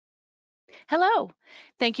Hello.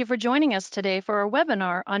 Thank you for joining us today for our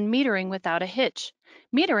webinar on metering without a hitch,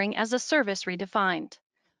 metering as a service redefined.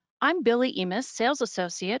 I'm Billy Emis, Sales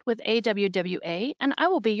Associate with AWWA, and I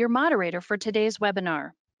will be your moderator for today's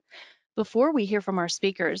webinar. Before we hear from our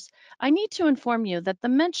speakers, I need to inform you that the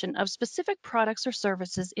mention of specific products or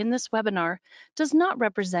services in this webinar does not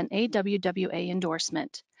represent AWWA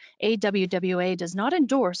endorsement. AWWA does not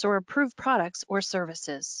endorse or approve products or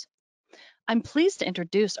services. I'm pleased to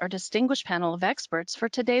introduce our distinguished panel of experts for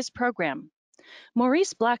today's program.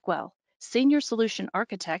 Maurice Blackwell, Senior Solution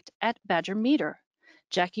Architect at Badger Meter.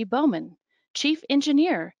 Jackie Baumann, Chief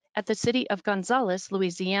Engineer at the City of Gonzales,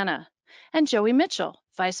 Louisiana. And Joey Mitchell,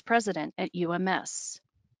 Vice President at UMS.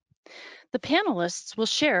 The panelists will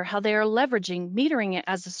share how they are leveraging metering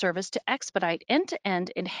as a service to expedite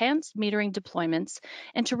end-to-end enhanced metering deployments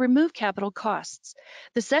and to remove capital costs.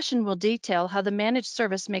 The session will detail how the managed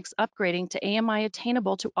service makes upgrading to AMI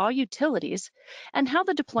attainable to all utilities and how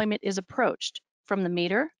the deployment is approached, from the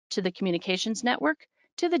meter to the communications network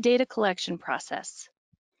to the data collection process.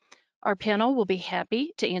 Our panel will be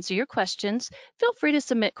happy to answer your questions. Feel free to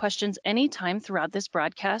submit questions anytime throughout this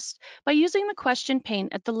broadcast by using the question pane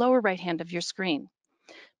at the lower right hand of your screen.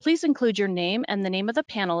 Please include your name and the name of the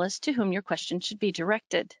panelist to whom your question should be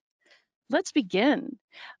directed. Let's begin.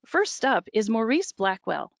 First up is Maurice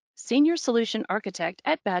Blackwell, Senior Solution Architect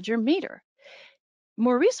at Badger Meter.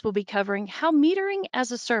 Maurice will be covering how metering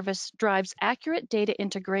as a service drives accurate data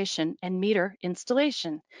integration and meter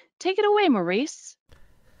installation. Take it away, Maurice.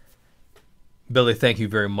 Billy, thank you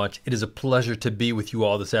very much. It is a pleasure to be with you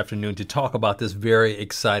all this afternoon to talk about this very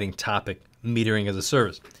exciting topic, metering as a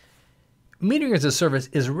service. Metering as a service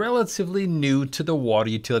is relatively new to the water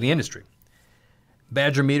utility industry.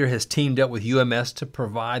 Badger Meter has teamed up with UMS to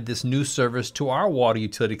provide this new service to our water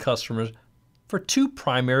utility customers for two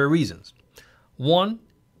primary reasons. One,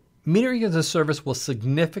 metering as a service will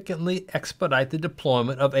significantly expedite the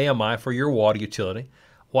deployment of AMI for your water utility,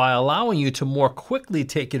 while allowing you to more quickly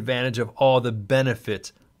take advantage of all the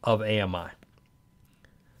benefits of AMI.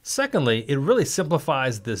 Secondly, it really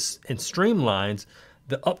simplifies this and streamlines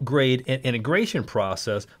the upgrade and integration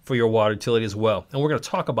process for your water utility as well. And we're going to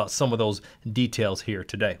talk about some of those details here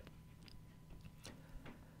today.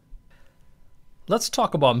 Let's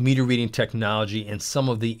talk about meter reading technology and some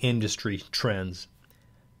of the industry trends.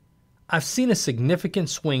 I've seen a significant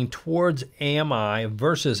swing towards AMI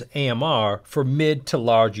versus AMR for mid to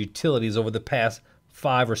large utilities over the past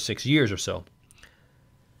 5 or 6 years or so.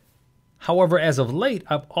 However, as of late,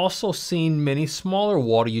 I've also seen many smaller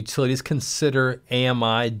water utilities consider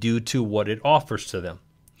AMI due to what it offers to them.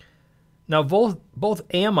 Now, both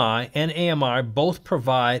AMI and AMR both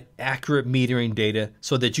provide accurate metering data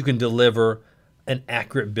so that you can deliver an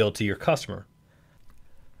accurate bill to your customer.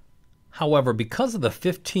 However, because of the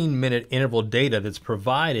 15-minute interval data that's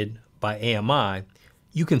provided by AMI,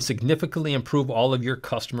 you can significantly improve all of your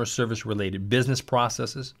customer service-related business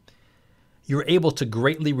processes. You're able to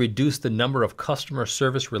greatly reduce the number of customer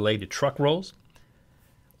service-related truck rolls.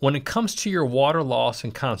 When it comes to your water loss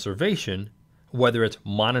and conservation, whether it's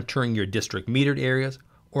monitoring your district metered areas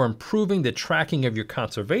or improving the tracking of your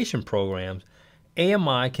conservation programs,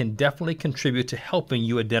 AMI can definitely contribute to helping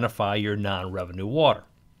you identify your non-revenue water.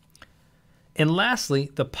 And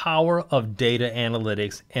lastly, the power of data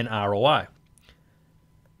analytics and ROI.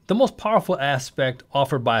 The most powerful aspect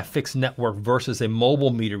offered by a fixed network versus a mobile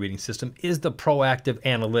meter reading system is the proactive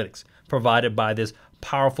analytics provided by this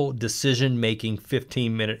powerful decision-making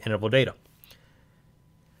 15-minute interval data.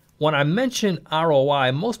 When I mention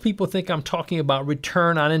ROI, most people think I'm talking about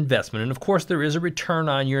return on investment. And of course, there is a return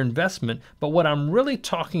on your investment, but what I'm really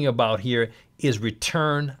talking about here is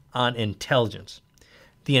return on intelligence.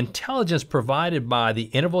 The intelligence provided by the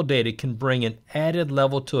interval data can bring an added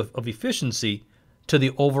level of efficiency to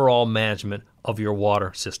the overall management of your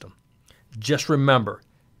water system. Just remember,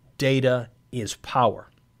 data is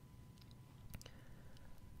power.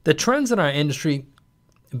 The trends in our industry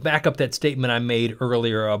back up that statement I made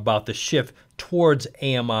earlier about the shift towards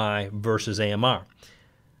AMI versus AMR.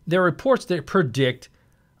 There are reports that predict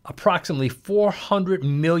approximately 400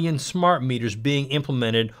 million smart meters being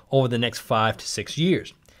implemented over the next 5 to 6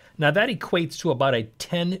 years. Now that equates to about a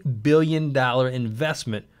 $10 billion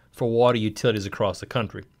investment for water utilities across the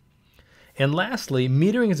country. And lastly,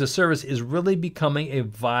 metering as a service is really becoming a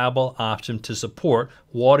viable option to support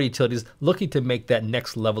water utilities looking to make that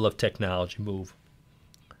next level of technology move.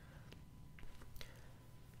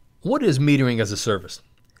 What is metering as a service?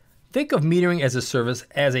 Think of metering as a service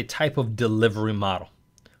as a type of delivery model.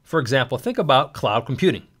 For example, think about cloud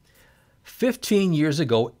computing. 15 years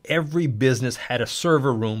ago, every business had a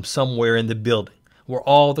server room somewhere in the building where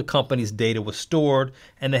all the company's data was stored,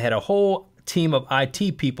 and they had a whole team of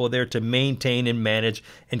IT people there to maintain and manage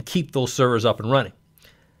and keep those servers up and running.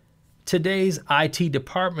 Today's IT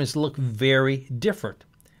departments look very different.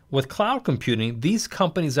 With cloud computing, these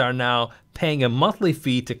companies are now paying a monthly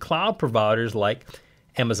fee to cloud providers like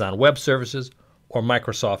Amazon Web Services or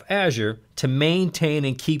Microsoft Azure to maintain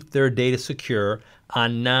and keep their data secure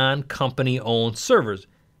on non-company owned servers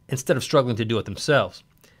instead of struggling to do it themselves.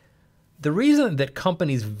 The reason that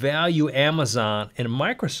companies value Amazon and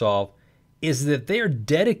Microsoft is that they are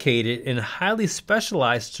dedicated and highly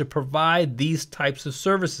specialized to provide these types of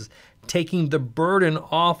services, taking the burden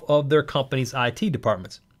off of their company's IT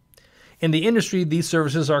departments. In the industry, these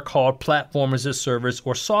services are called platform as a service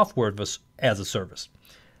or software as a service.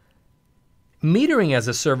 Metering as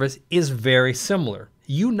a service is very similar.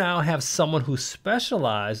 You now have someone who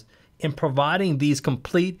specialized in providing these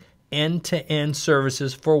complete end-to-end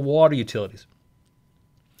services for water utilities.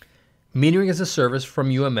 Metering as a service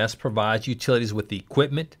from UMS provides utilities with the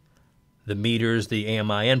equipment, the meters, the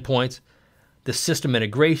AMI endpoints, the system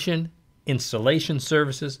integration, installation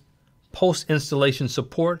services, post-installation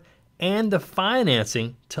support, and the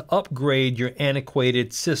financing to upgrade your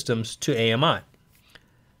antiquated systems to AMI.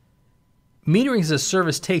 Metering as a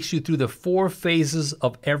service takes you through the 4 phases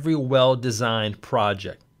of every well-designed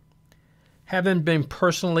project. Having been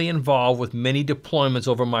personally involved with many deployments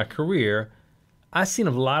over my career, I've seen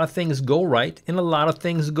a lot of things go right and a lot of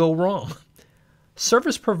things go wrong.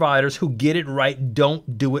 Service providers who get it right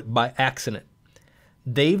don't do it by accident.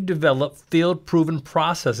 They've developed field-proven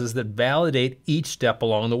processes that validate each step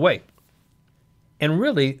along the way. And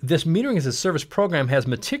really, this Metering as a Service program has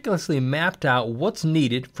meticulously mapped out what's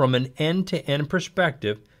needed from an end-to-end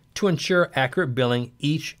perspective to ensure accurate billing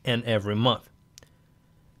each and every month.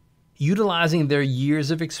 Utilizing their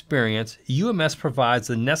years of experience, UMS provides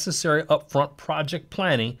the necessary upfront project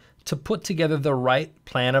planning to put together the right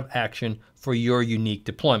plan of action for your unique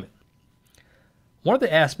deployment. One of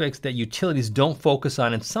the aspects that utilities don't focus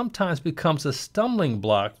on and sometimes becomes a stumbling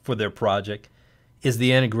block for their project is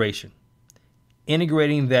the integration.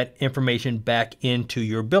 Integrating that information back into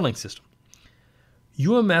your billing system.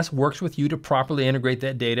 UMS works with you to properly integrate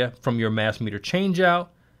that data from your mass meter changeout,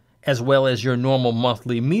 as well as your normal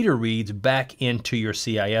monthly meter reads back into your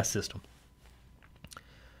CIS system.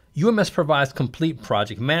 UMS provides complete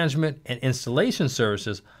project management and installation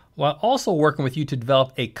services while also working with you to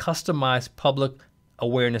develop a customized public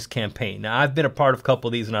awareness campaign. Now, I've been a part of a couple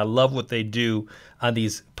of these, and I love what they do on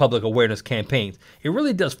these public awareness campaigns. It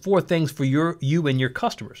really does 4 things for you and your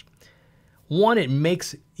customers. 1, it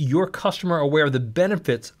makes your customer aware of the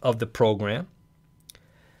benefits of the program.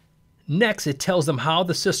 Next, it tells them how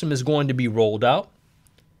the system is going to be rolled out.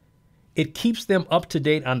 It keeps them up to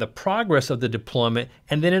date on the progress of the deployment,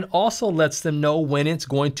 and then it also lets them know when it's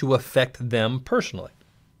going to affect them personally.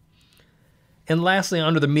 And lastly,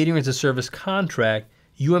 under the Metering as a Service contract,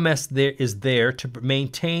 UMS is there to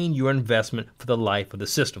maintain your investment for the life of the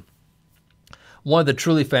system. One of the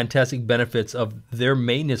truly fantastic benefits of their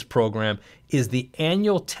maintenance program is the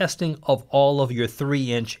annual testing of all of your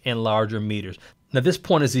 3-inch and larger meters. Now, this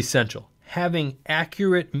point is essential. Having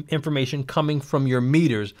accurate information coming from your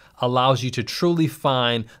meters allows you to truly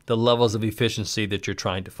find the levels of efficiency that you're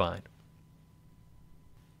trying to find.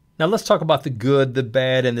 Now let's talk about the good, the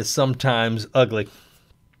bad, and the sometimes ugly.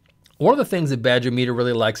 One of the things that Badger Meter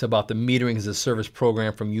really likes about the Metering as a Service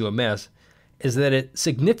program from UMS is that it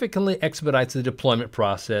significantly expedites the deployment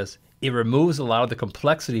process, it removes a lot of the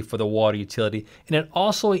complexity for the water utility, and it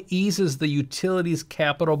also eases the utility's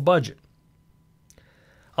capital budget.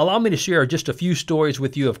 Allow me to share just a few stories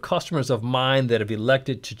with you of customers of mine that have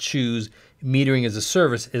elected to choose Metering as a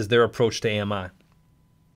Service as their approach to AMI.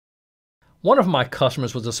 One of my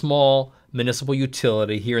customers was a small municipal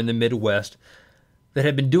utility here in the Midwest that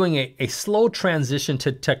had been doing a slow transition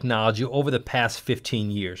to technology over the past 15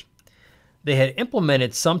 years. They had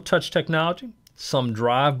implemented some touch technology, some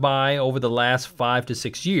drive-by over the last 5 to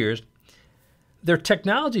 6 years. Their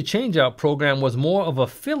technology changeout program was more of a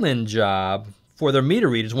fill-in job for their meter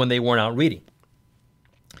readers when they weren't out reading.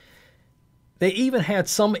 They even had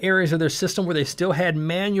some areas of their system where they still had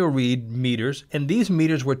manual read meters, and these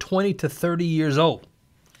meters were 20 to 30 years old.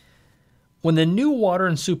 When the new water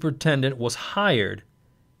and superintendent was hired,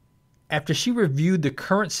 after she reviewed the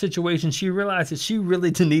current situation, she realized that she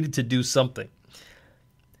really needed to do something.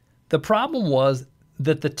 The problem was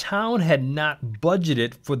that the town had not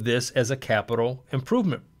budgeted for this as a capital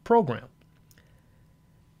improvement program.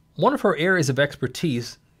 One of her areas of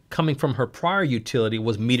expertise coming from her prior utility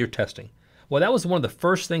was meter testing. Well, that was one of the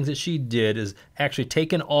first things that she did, is actually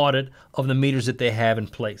take an audit of the meters that they have in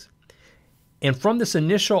place. And from this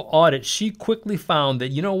initial audit, she quickly found that,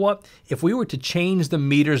 you know what, if we were to change the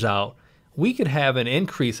meters out, we could have an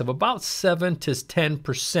increase of about 7 to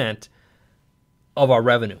 10% of our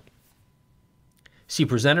revenue. She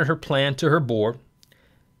presented her plan to her board,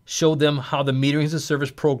 showed them how the metering as a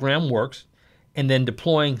service program works, and then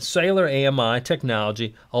deploying cellular AMI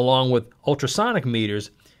technology along with ultrasonic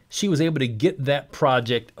meters, she was able to get that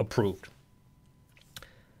project approved.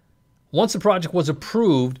 Once the project was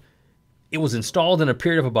approved, it was installed in a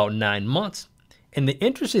period of about 9 months. And the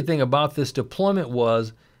interesting thing about this deployment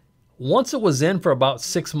was, once it was in for about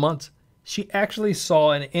 6 months, she actually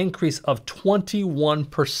saw an increase of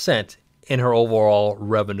 21% in her overall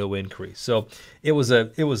revenue increase. So it was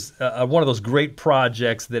one of those great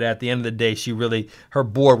projects that at the end of the day, her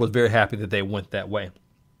board was very happy that they went that way.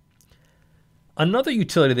 Another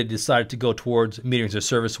utility that decided to go towards metering as a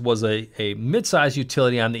service was a mid-sized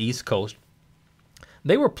utility on the East Coast.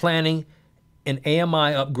 They were planning an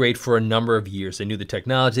AMI upgrade for a number of years. They knew the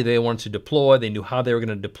technology they wanted to deploy. They knew how they were going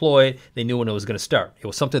to deploy it. They knew when it was going to start. It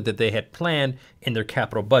was something that they had planned in their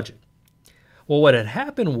capital budget. Well, what had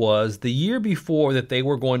happened was the year before that they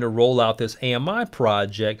were going to roll out this AMI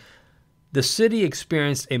project, the city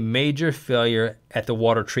experienced a major failure at the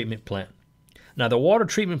water treatment plant. Now, the water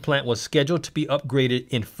treatment plant was scheduled to be upgraded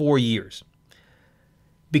in 4 years.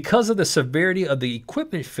 Because of the severity of the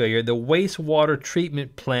equipment failure, the wastewater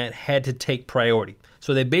treatment plant had to take priority.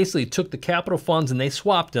 So they basically took the capital funds and they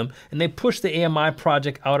swapped them, and they pushed the AMI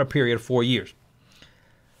project out a period of 4 years.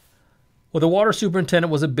 Well, the water superintendent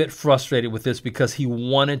was a bit frustrated with this because he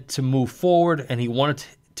wanted to move forward and he wanted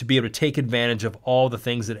to be able to take advantage of all the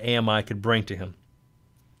things that AMI could bring to him.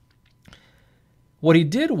 What he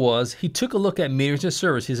did was he took a look at metering as a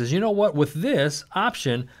service. He says, you know what, with this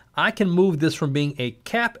option, I can move this from being a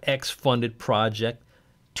CapEx funded project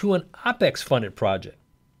to an OpEx funded project.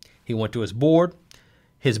 He went to his board.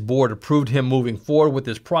 His board approved him moving forward with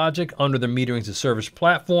this project under the metering as a service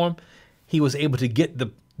platform. He was able to get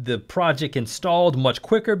the project installed much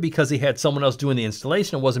quicker because he had someone else doing the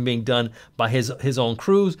installation. It wasn't being done by his own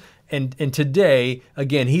crews. And today,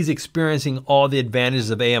 again, he's experiencing all the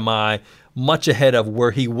advantages of AMI much ahead of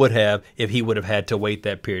where he would have if he would have had to wait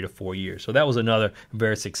that period of 4 years. So that was another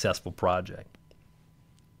very successful project.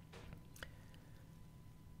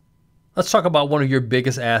 Let's talk about one of your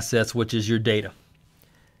biggest assets, which is your data.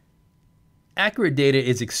 Accurate data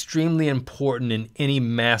is extremely important in any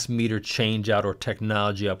mass meter changeout or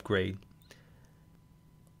technology upgrade.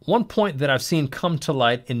 One point that I've seen come to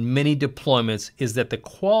light in many deployments is that the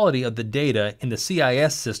quality of the data in the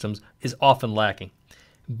CIS systems is often lacking.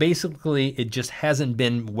 Basically, it just hasn't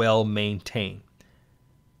been well maintained.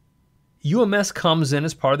 UMS comes in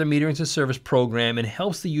as part of the metering as a service program and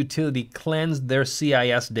helps the utility cleanse their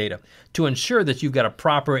CIS data to ensure that you've got a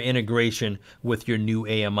proper integration with your new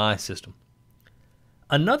AMI system.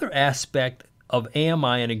 Another aspect of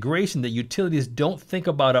AMI integration that utilities don't think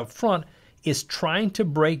about up front is trying to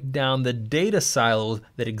break down the data silos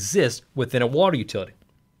that exist within a water utility.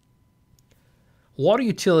 Water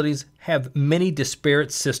utilities have many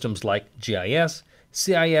disparate systems like GIS,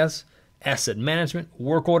 CIS, asset management,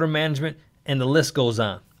 work order management, and the list goes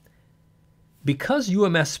on. Because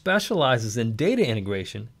UMS specializes in data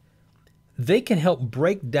integration, they can help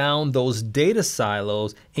break down those data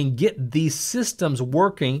silos and get these systems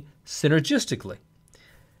working synergistically.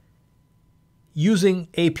 Using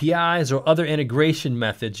APIs or other integration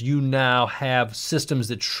methods, you now have systems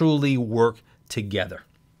that truly work together.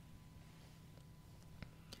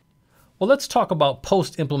 Well, let's talk about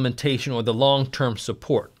post-implementation or the long-term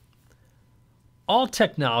support. All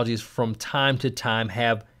technologies from time to time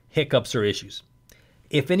have hiccups or issues.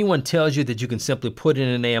 If anyone tells you that you can simply put in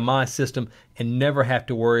an AMI system and never have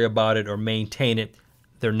to worry about it or maintain it,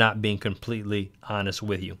 they're not being completely honest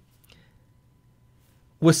with you.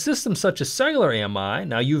 With systems such as cellular AMI,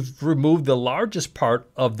 now you've removed the largest part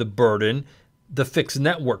of the burden, the fixed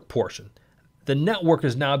network portion. The network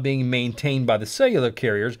is now being maintained by the cellular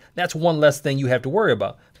carriers. That's one less thing you have to worry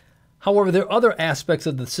about. However, there are other aspects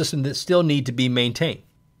of the system that still need to be maintained.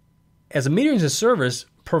 As a metering as a service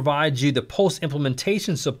provides you the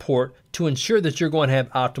post-implementation support to ensure that you're going to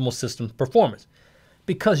have optimal system performance.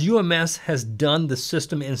 Because UMS has done the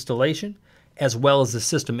system installation as well as the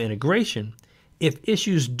system integration, if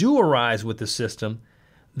issues do arise with the system,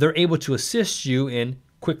 they're able to assist you in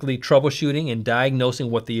quickly troubleshooting and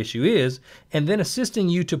diagnosing what the issue is, and then assisting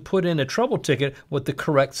you to put in a trouble ticket with the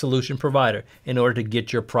correct solution provider in order to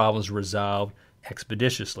get your problems resolved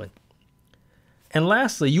expeditiously. And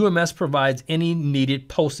lastly, UMS provides any needed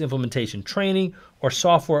post-implementation training or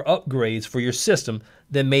software upgrades for your system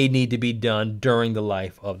that may need to be done during the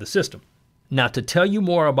life of the system. Now, to tell you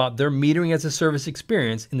more about their metering as a service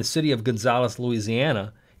experience in the city of Gonzales,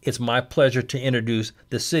 Louisiana, it's my pleasure to introduce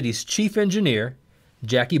the city's chief engineer,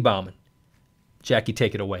 Jackie Baumann. Jackie,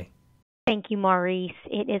 take it away. Thank you, Maurice.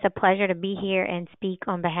 It is a pleasure to be here and speak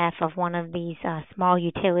on behalf of one of these small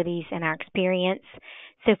utilities in our experience.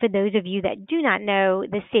 So, for those of you that do not know,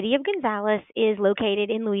 the City of Gonzales is located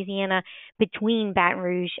in Louisiana between Baton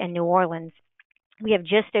Rouge and New Orleans. We have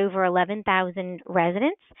just over 11,000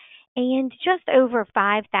 residents and just over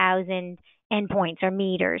 5,000 endpoints or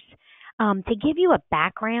meters. To give you a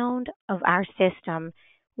background of our system,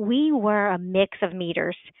 we were a mix of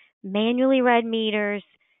meters, manually read meters,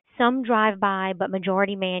 some drive-by, but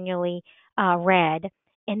majority manually read.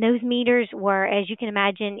 And those meters were, as you can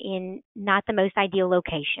imagine, in not the most ideal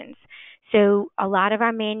locations. So a lot of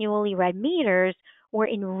our manually read meters were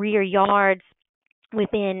in rear yards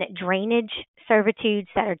within drainage servitudes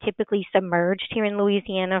that are typically submerged here in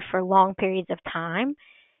Louisiana for long periods of time.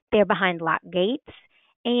 They're behind locked gates.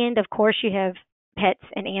 And of course, you have pets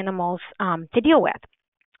and animals to deal with.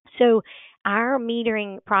 So our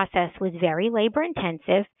metering process was very labor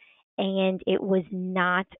intensive and it was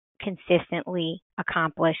not consistently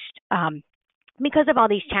accomplished because of all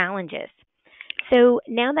these challenges. So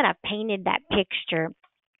now that I've painted that picture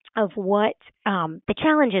of what the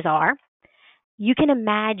challenges are, you can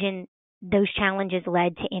imagine those challenges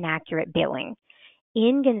led to inaccurate billing.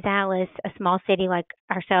 In Gonzales, a small city like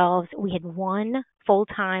ourselves, we had one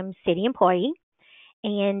full-time city employee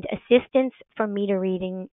and assistance for meter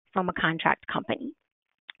reading from a contract company.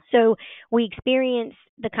 So we experienced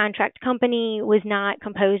the contract company was not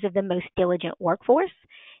composed of the most diligent workforce.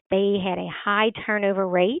 They had a high turnover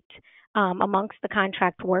rate amongst the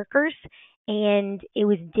contract workers, and it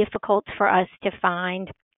was difficult for us to find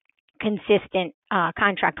consistent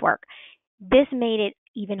contract work. This made it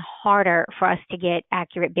even harder for us to get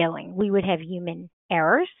accurate billing. We would have human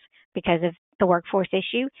errors because of the workforce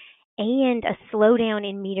issue and a slowdown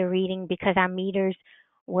in meter reading because our meters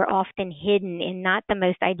were often hidden in not the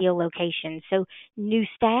most ideal locations. So new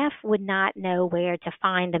staff would not know where to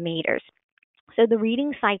find the meters. So the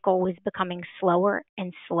reading cycle was becoming slower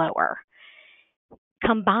and slower.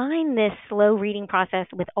 Combine this slow reading process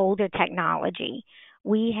with older technology.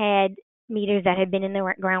 We had meters that had been in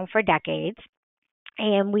the ground for decades,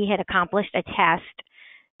 and we had accomplished a test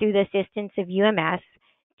through the assistance of UMS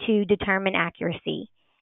to determine accuracy.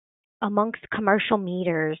 Amongst commercial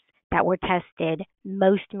meters that were tested,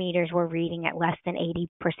 most meters were reading at less than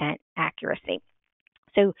 80% accuracy.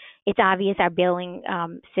 So it's obvious our billing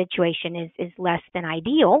situation is less than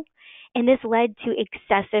ideal, and this led to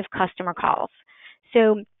excessive customer calls.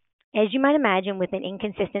 So as you might imagine, with an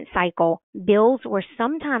inconsistent cycle, bills were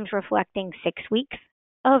sometimes reflecting 6 weeks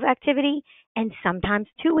of activity and sometimes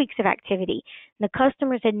 2 weeks of activity. The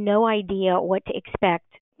customers had no idea what to expect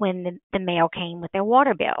when the mail came with their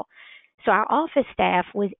water bill. So our office staff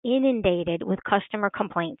was inundated with customer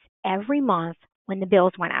complaints every month when the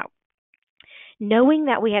bills went out. Knowing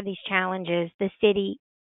that we had these challenges, the city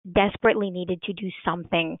desperately needed to do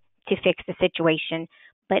something to fix the situation.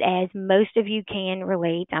 But as most of you can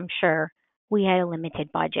relate, I'm sure, we had a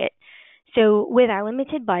limited budget. So with our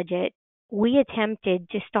limited budget, we attempted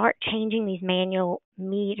to start changing these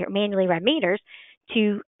manually read meters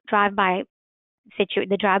to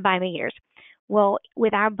the drive-by meters. Well,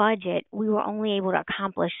 with our budget, we were only able to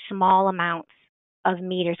accomplish small amounts of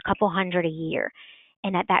meters, a couple hundred a year.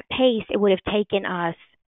 And at that pace, it would have taken us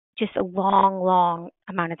just a long, long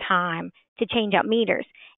amount of time to change out meters.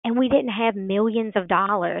 And we didn't have millions of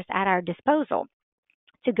dollars at our disposal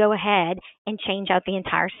to go ahead and change out the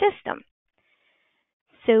entire system.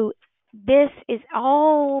 So this is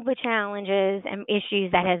all the challenges and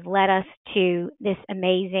issues that has led us to this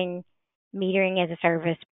amazing metering as a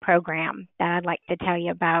service program that I'd like to tell you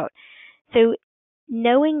about. So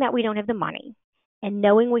knowing that we don't have the money and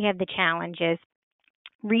knowing we have the challenges,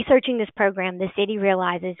 researching this program, the city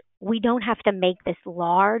realizes we don't have to make this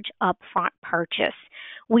large upfront purchase.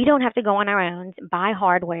 We don't have to go on our own, buy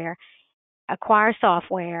hardware, acquire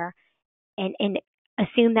software, and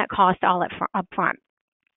assume that cost all upfront.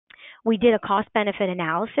 We did a cost-benefit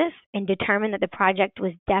analysis and determined that the project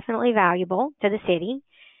was definitely valuable to the city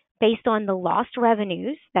based on the lost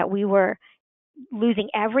revenues that we were losing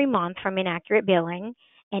every month from inaccurate billing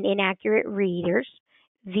and inaccurate readers,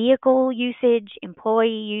 vehicle usage,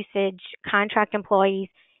 employee usage, contract employees,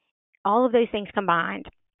 all of those things combined.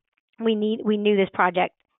 We knew this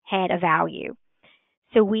project had a value.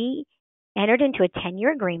 So we entered into a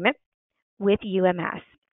 10-year agreement with UMS.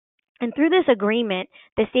 And through this agreement,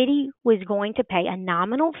 the city was going to pay a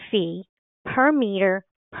nominal fee per meter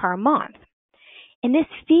per month. And this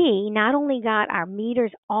fee not only got our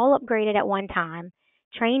meters all upgraded at one time,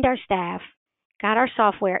 trained our staff, got our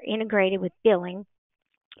software integrated with billing,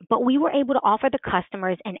 but we were able to offer the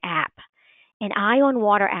customers an app, an Eye on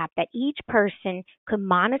Water app that each person could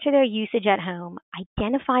monitor their usage at home,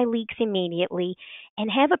 identify leaks immediately,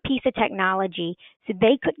 and have a piece of technology so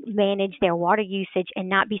they could manage their water usage and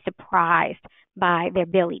not be surprised by their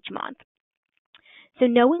bill each month. So,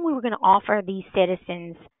 knowing we were going to offer these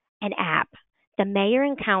citizens an app, the mayor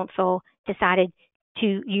and council decided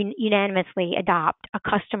to unanimously adopt a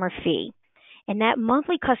customer fee. And that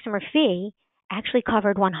monthly customer fee actually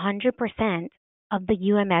covered 100% of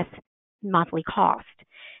the UMS monthly cost.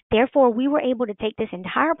 Therefore, we were able to take this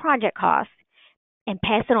entire project cost and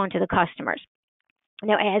pass it on to the customers.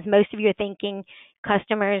 Now, as most of you are thinking,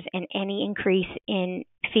 customers and any increase in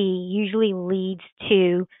fee usually leads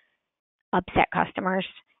to upset customers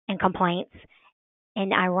and complaints.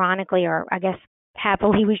 And ironically, or I guess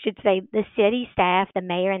happily, we should say, the city staff, the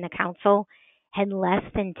mayor, and the council had less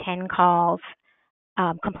than 10 calls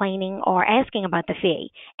complaining or asking about the fee.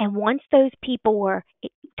 And once those people were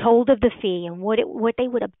told of the fee and what they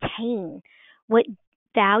would obtain, what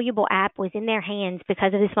valuable app was in their hands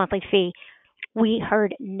because of this monthly fee, we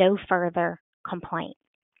heard no further complaint.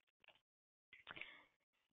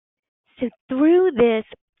 So through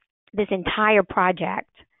this entire project,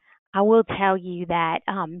 I will tell you that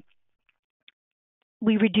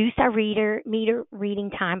we reduced our meter reading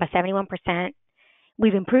time by 71%.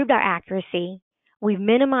 We've improved our accuracy. We've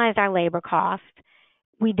minimized our labor cost.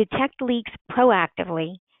 We detect leaks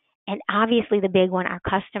proactively. And obviously the big one, our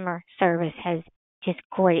customer service has just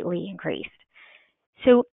greatly increased.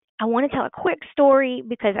 So I want to tell a quick story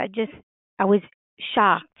because I was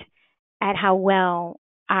shocked at how well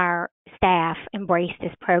our staff embraced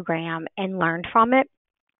this program and learned from it.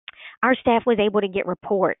 Our staff was able to get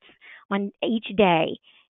reports on each day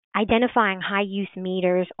identifying high use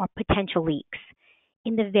meters or potential leaks.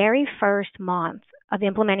 In the very first month of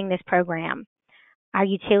implementing this program, our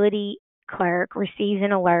utility clerk receives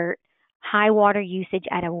an alert, high water usage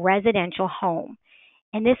at a residential home.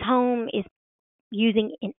 And this home is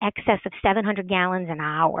using in excess of 700 gallons an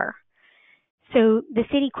hour. So the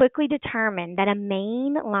city quickly determined that a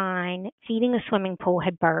main line feeding a swimming pool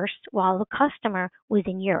had burst while the customer was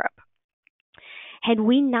in Europe. Had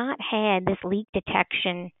we not had this leak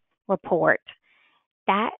detection report,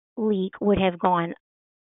 that leak would have gone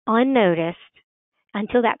unnoticed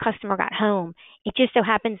until that customer got home. It just so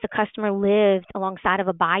happens the customer lived alongside of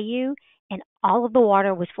a bayou and all of the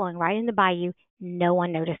water was flowing right in the bayou. No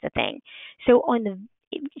one noticed a thing. So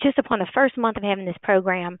just upon the first month of having this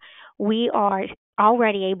program, we are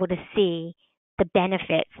already able to see the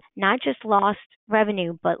benefits, not just lost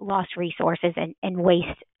revenue, but lost resources and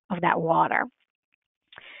waste of that water.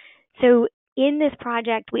 So in this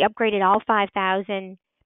project, we upgraded all 5,000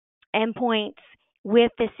 endpoints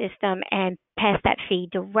with the system and passed that fee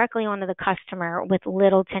directly onto the customer with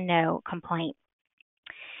little to no complaint.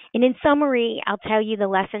 And in summary, I'll tell you the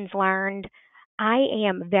lessons learned. I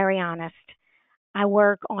am very honest. I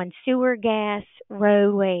work on sewer, gas,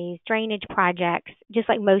 roadways, drainage projects, just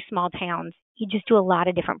like most small towns. You just do a lot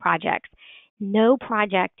of different projects. No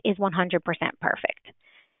project is 100% perfect.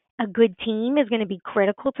 A good team is going to be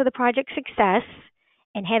critical to the project's success,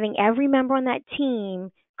 and having every member on that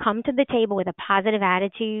team come to the table with a positive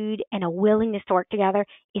attitude and a willingness to work together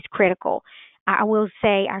is critical. I will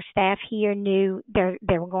say our staff here knew there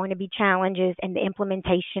were going to be challenges, and the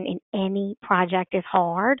implementation in any project is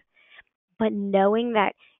hard. But knowing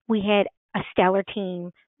that we had a stellar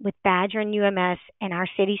team with Badger and UMS and our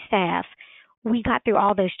city staff, we got through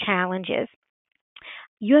all those challenges.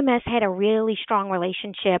 UMS had a really strong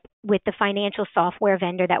relationship with the financial software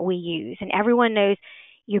vendor that we use. And everyone knows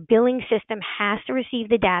your billing system has to receive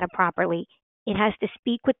the data properly. It has to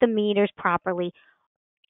speak with the meters properly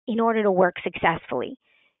in order to work successfully.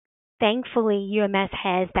 Thankfully, UMS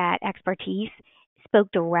has that expertise,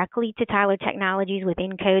 spoke directly to Tyler Technologies with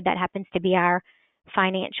Encode, that happens to be our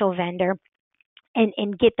financial vendor,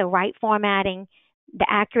 and get the right formatting, the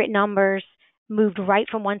accurate numbers, moved right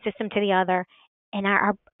from one system to the other. And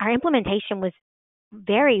our implementation was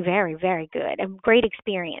very, very, very good. A great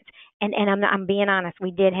experience. And I'm being honest,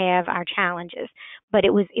 we did have our challenges, but it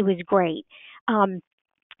was great.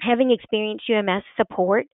 Having experienced UMS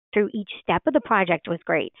support through each step of the project was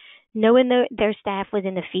great. Knowing their staff was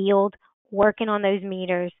in the field, working on those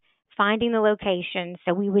meters, finding the locations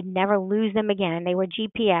so we would never lose them again. They were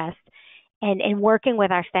GPS, and working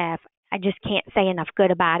with our staff, I just can't say enough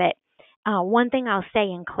good about it. One thing I'll say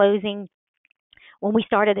in closing, when we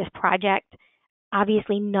started this project,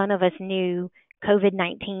 obviously none of us knew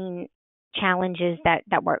COVID-19 challenges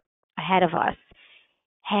that were ahead of us.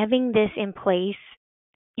 Having this in place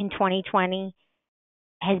in 2020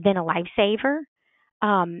 has been a lifesaver.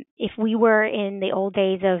 If we were in the old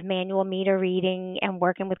days of manual meter reading and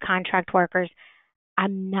working with contract workers,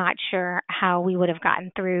 I'm not sure how we would have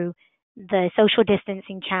gotten through the social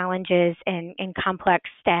distancing challenges and complex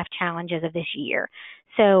staff challenges of this year.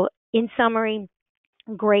 So, in summary,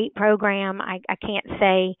 great program. I can't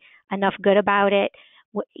say enough good about it.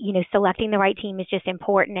 Selecting the right team is just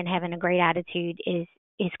important, and having a great attitude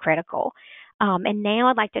is critical. And now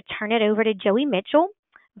I'd like to turn it over to Joey Mitchell,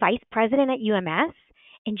 Vice President at UMS.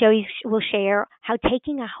 And Joey will share how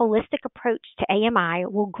taking a holistic approach to AMI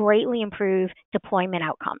will greatly improve deployment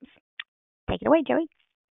outcomes. Take it away, Joey.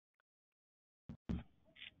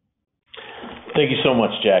 Thank you so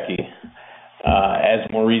much, Jackie. As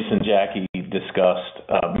Maurice and Jackie discussed,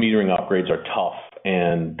 metering upgrades are tough,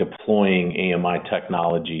 and deploying AMI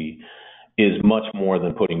technology is much more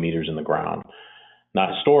than putting meters in the ground.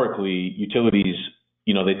 Now, historically, utilities,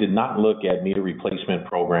 they did not look at meter replacement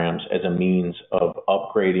programs as a means of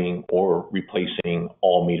upgrading or replacing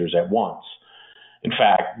all meters at once. In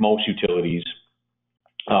fact, most utilities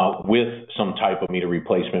with some type of meter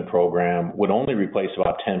replacement program would only replace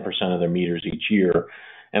about 10% of their meters each year.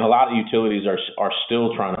 And a lot of utilities are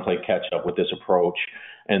still trying to play catch up with this approach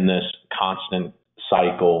and this constant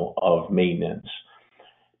cycle of maintenance.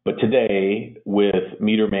 But today, with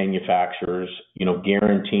meter manufacturers,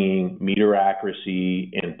 guaranteeing meter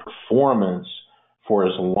accuracy and performance for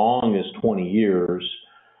as long as 20 years,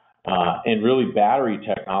 and really battery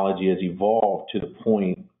technology has evolved to the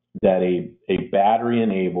point that a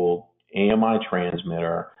battery-enabled AMI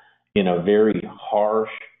transmitter in a very harsh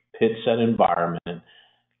pit-set environment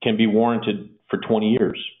can be warranted for 20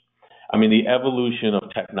 years. I mean, the evolution of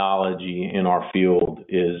technology in our field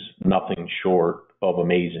is nothing short of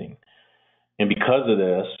amazing. And because of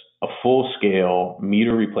this, a full-scale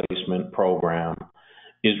meter replacement program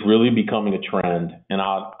is really becoming a trend, and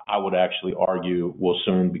I would actually argue will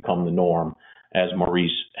soon become the norm, as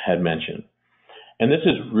Maurice had mentioned. And this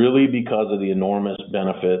is really because of the enormous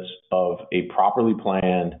benefits of a properly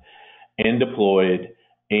planned and deployed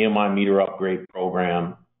AMI meter upgrade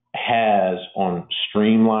program has on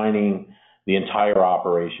streamlining the entire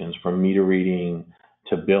operations from meter reading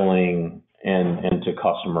to billing and to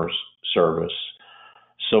customer service.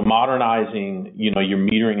 So modernizing, your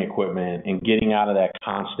metering equipment and getting out of that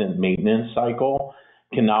constant maintenance cycle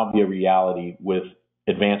can now be a reality with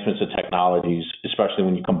advancements of technologies, especially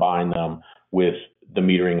when you combine them with the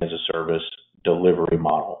metering as a service delivery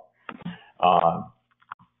model.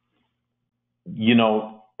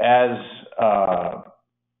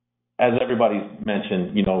 As everybody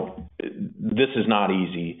mentioned, this is not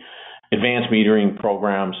easy. Advanced metering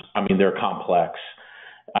programs, they're complex.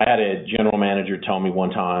 I had a general manager tell me one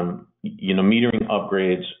time, metering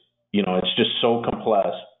upgrades, it's just so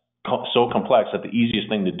complex that the easiest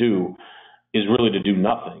thing to do is really to do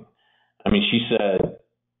nothing. She said,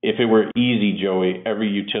 if it were easy, Joey, every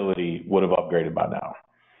utility would have upgraded by now.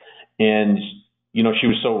 And, she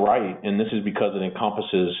was so right. And this is because it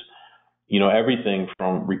encompasses, everything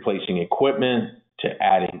from replacing equipment to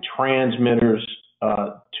adding transmitters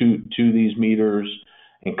to these meters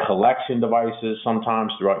and collection devices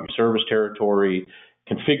sometimes throughout your service territory,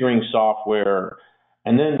 configuring software,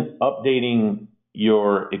 and then updating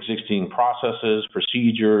your existing processes,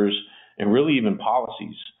 procedures, and really even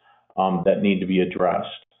policies that need to be addressed.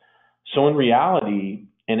 So in reality,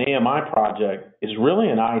 an AMI project is really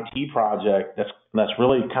an IT project that's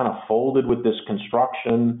really kind of folded with this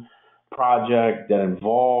construction project that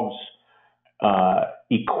involves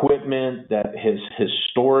equipment that has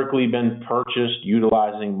historically been purchased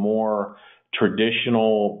utilizing more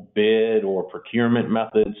traditional bid or procurement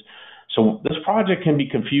methods. So this project can be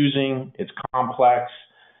confusing, it's complex,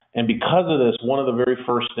 and because of this, one of the very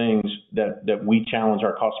first things that we challenge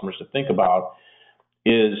our customers to think about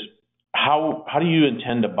is how do you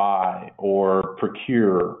intend to buy or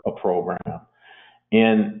procure a program?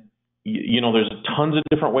 And there's tons of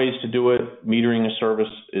different ways to do it. Metering a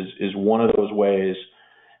service is one of those ways.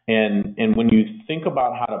 And when you think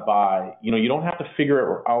about how to buy, you don't have to figure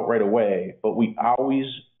it out right away, but we always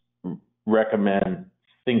recommend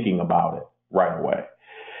thinking about it right away.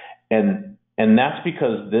 And that's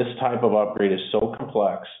because this type of upgrade is so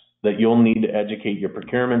complex that you'll need to educate your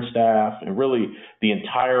procurement staff and really the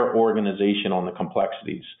entire organization on the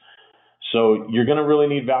complexities. So you're going to really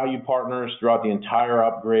need value partners throughout the entire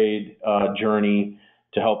upgrade journey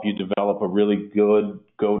to help you develop a really good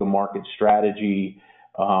go-to-market strategy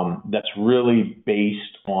that's really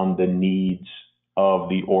based on the needs of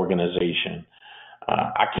the organization.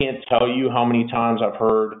 I can't tell you how many times I've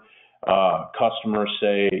heard customers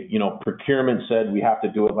say, procurement said we have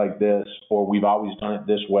to do it like this, or we've always done it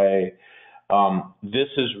this way. This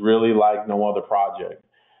is really like no other project.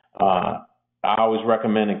 I always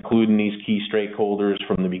recommend including these key stakeholders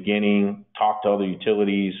from the beginning, talk to other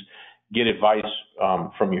utilities, get advice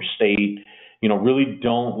from your state. Really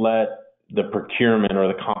don't let the procurement or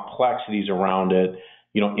the complexities around it,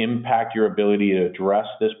 impact your ability to address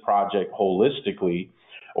this project holistically,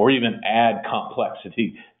 or even add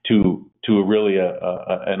complexity to really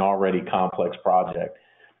an already complex project.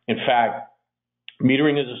 In fact,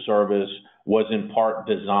 metering as a service was in part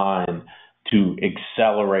designed to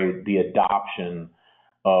accelerate the adoption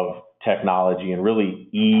of technology and really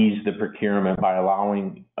ease the procurement by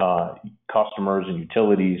allowing customers and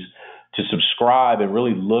utilities to subscribe and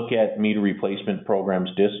really look at meter replacement programs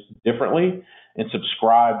differently and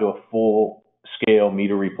subscribe to a full-scale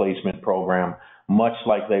meter replacement program, much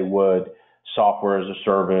like they would software as a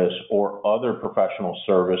service or other professional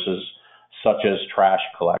services such as trash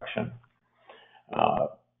collection.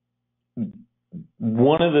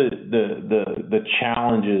 One of the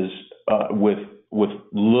challenges with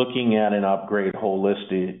looking at an upgrade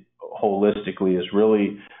holistically is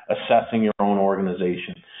really assessing your own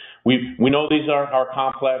organization. We know these are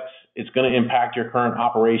complex. It's going to impact your current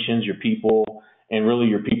operations, your people, and really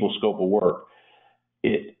your people's scope of work.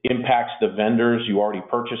 It impacts the vendors you already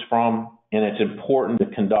purchased from, and it's important to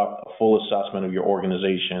conduct a full assessment of your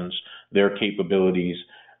organizations, their capabilities,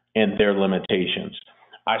 and their limitations.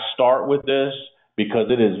 I start with this because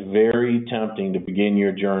it is very tempting to begin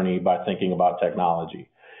your journey by thinking about technology.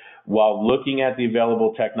 While looking at the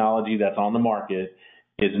available technology that's on the market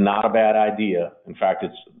is not a bad idea, in fact,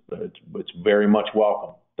 it's very much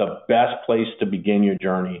welcome. The best place to begin your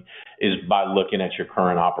journey is by looking at your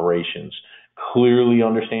current operations, clearly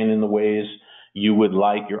understanding the ways you would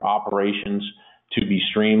like your operations to be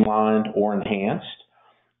streamlined or enhanced.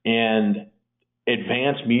 And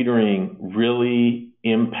advanced metering really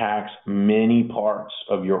impacts many parts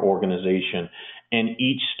of your organization and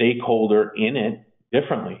each stakeholder in it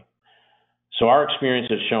differently. So our experience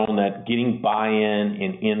has shown that getting buy-in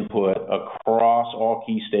and input across all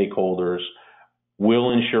key stakeholders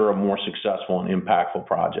will ensure a more successful and impactful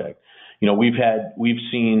project. We've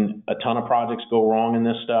seen a ton of projects go wrong in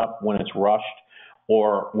this step when it's rushed,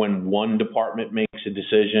 or when one department makes a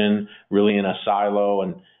decision really in a silo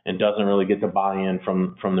and doesn't really get the buy-in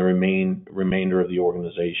from the remainder of the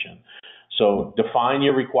organization. So define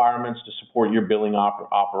your requirements to support your billing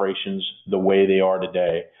operations the way they are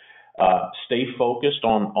today. Stay focused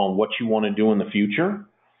on what you want to do in the future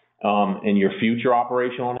and your future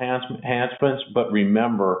operational enhancements. But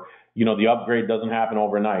remember, the upgrade doesn't happen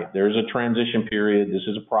overnight. There's a transition period. This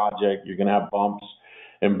is a project. You're going to have bumps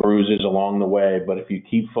and bruises along the way. But if you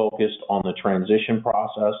keep focused on the transition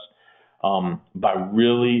process, by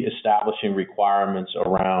really establishing requirements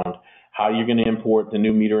around how you're going to import the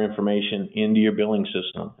new meter information into your billing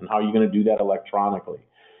system and how you're going to do that electronically.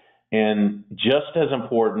 And just as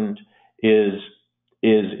important is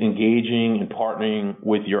engaging and partnering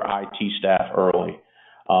with your IT staff early,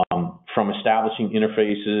 from establishing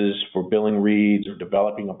interfaces for billing reads or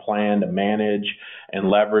developing a plan to manage and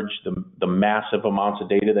leverage the massive amounts of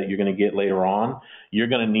data that you're going to get later on. You're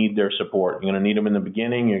going to need their support. You're going to need them in the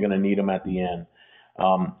beginning. You're going to need them at the end.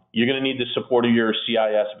 You're going to need the support of your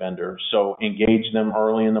CIS vendor. So engage them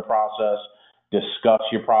early in the process, discuss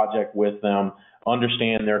your project with them,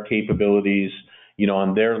 understand their capabilities,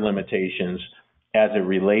 and their limitations as it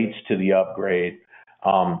relates to the upgrade,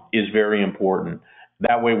 is very important.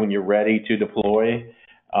 That way, when you're ready to deploy,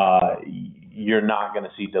 you're not going to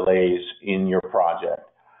see delays in your project.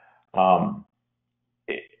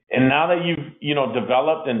 And now that you've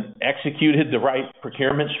developed and executed the right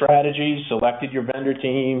procurement strategy, selected your vendor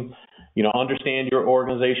team, understand your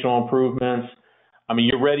organizational improvements,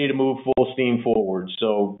 you're ready to move full steam forward.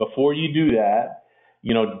 So before you do that,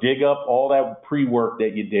 dig up all that pre-work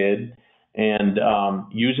that you did and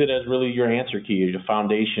use it as really your answer key, your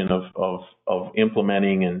foundation of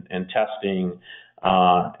implementing and testing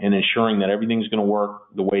and ensuring that everything's going to work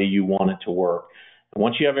the way you want it to work. And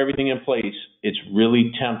once you have everything in place, it's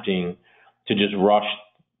really tempting to just rush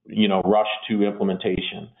to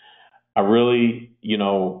implementation. I really,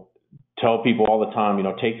 tell people all the time,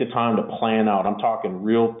 take the time to plan out. I'm talking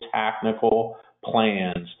real technical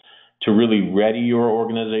plans to really ready your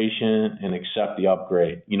organization and accept the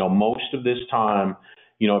upgrade. Most of this time,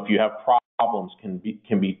 if you have problems,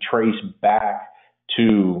 can be traced back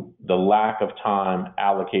to the lack of time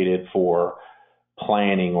allocated for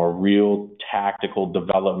planning or real tactical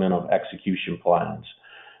development of execution plans.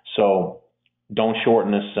 So don't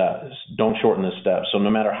shorten the steps. Don't shorten the steps. So no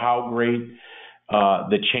matter how great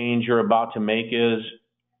the change you're about to make is,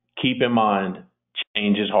 keep in mind,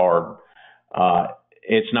 change is hard.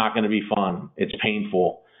 It's not going to be fun. It's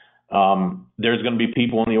painful. There's going to be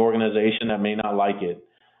people in the organization that may not like it.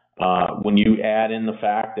 When you add in the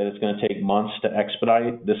fact that it's going to take months to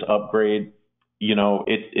expedite this upgrade,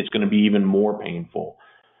 it's going to be even more painful.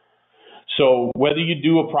 So whether you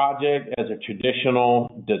do a project as a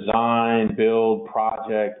traditional design, build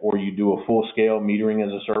project, or you do a full-scale metering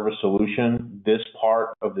as a service solution, this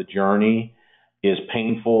part of the journey is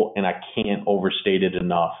painful, and I can't overstate it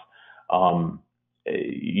enough.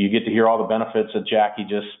 You get to hear all the benefits that Jackie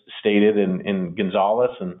just stated in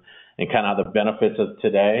Gonzales and kind of the benefits of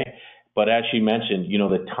today. But as she mentioned,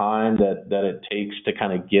 the time that it takes to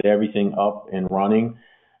kind of get everything up and running,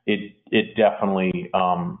 it definitely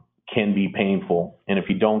can be painful. And if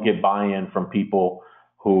you don't get buy-in from people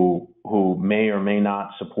who may or may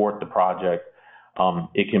not support the project,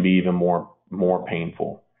 it can be even more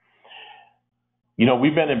painful.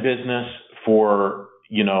 We've been in business for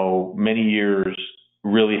many years,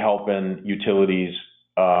 really helping utilities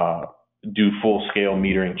do full-scale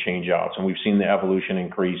metering changeouts, and we've seen the evolution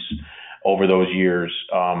increase over those years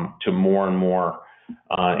to more and more.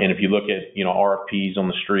 And if you look at RFPs on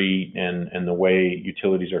the street and the way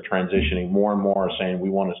utilities are transitioning, more and more are saying we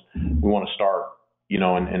want to start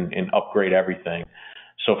and upgrade everything.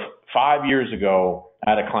 So 5 years ago,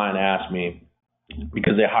 I had a client ask me,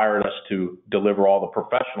 because they hired us to deliver all the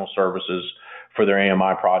professional services for their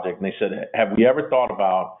AMI project, and they said, "Have we ever thought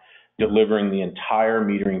about delivering the entire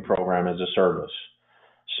metering program as a service?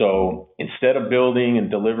 So instead of building and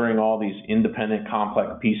delivering all these independent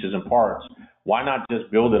complex pieces and parts, why not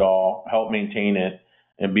just build it all, help maintain it,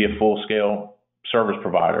 and be a full-scale service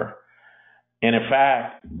provider?" And in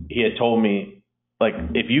fact, he had told me,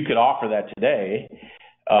 if you could offer that today,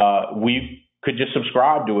 we could just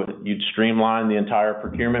subscribe to it. You'd streamline the entire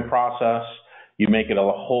procurement process. You'd make it a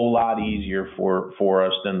whole lot easier for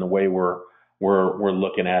us than the way we're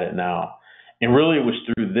looking at it now. And really, it was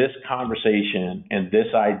through this conversation and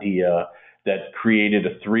this idea that created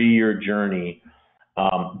a 3-year journey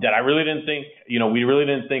that I really didn't think, we really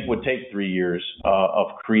didn't think would take 3 years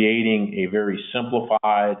of creating a very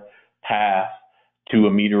simplified path to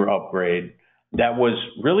a meter upgrade that was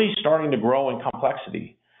really starting to grow in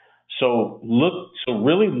complexity. So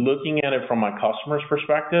really looking at it from my customer's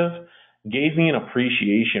perspective gave me an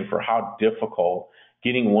appreciation for how difficult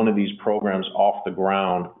getting one of these programs off the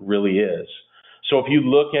ground really is. So if you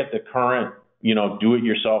look at the current,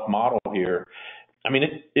 do-it-yourself model here, I mean,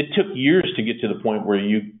 it took years to get to the point where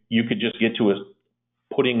you could just get to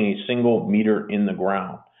putting a single meter in the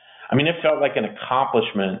ground. I mean, it felt like an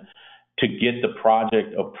accomplishment to get the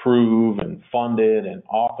project approved and funded and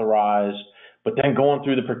authorized, but then going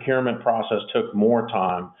through the procurement process took more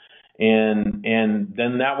time. And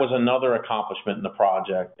then that was another accomplishment in the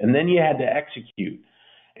project. And then you had to execute,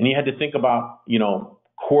 and you had to think about,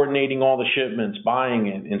 coordinating all the shipments, buying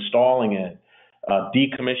it, installing it,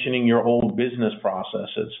 decommissioning your old business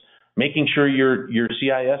processes, making sure your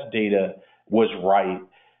CIS data was right,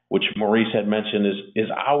 which Maurice had mentioned is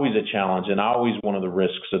always a challenge and always one of the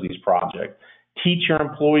risks of these projects. Teach your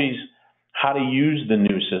employees how to use the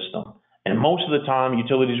new system. And most of the time,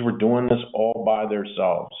 utilities were doing this all by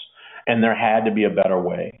themselves. And there had to be a better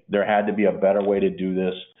way. There had to be a better way to do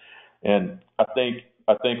this. And I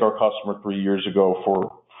thank our customer 3 years ago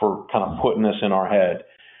for kind of putting this in our head.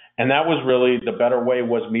 And that was really the better way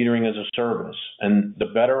was metering as a service. And the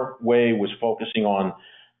better way was focusing on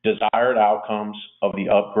desired outcomes of the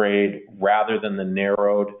upgrade rather than the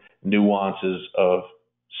narrowed nuances of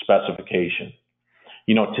specification.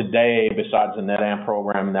 Today, besides the netAMP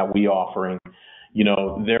program that we offering,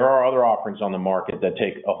 there are other offerings on the market that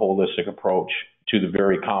take a holistic approach to the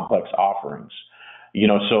very complex offerings.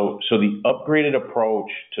 So the upgraded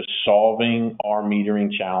approach to solving our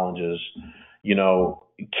metering challenges,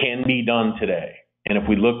 can be done today. And if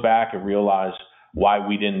we look back and realize why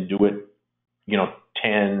we didn't do it,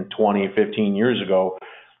 10, 20, 15 years ago,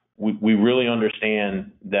 we really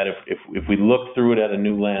understand that if we look through it at a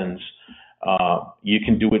new lens, you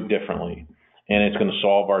can do it differently, and it's going to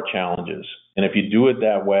solve our challenges. And if you do it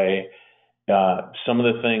that way, some of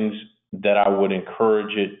the things that I would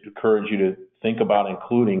encourage you to think about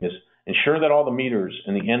including is ensure that all the meters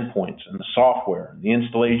and the endpoints and the software, and the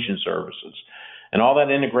installation services, and all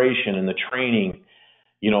that integration and the training,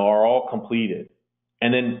 are all completed.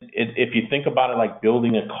 And then if you think about it like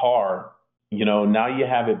building a car, now you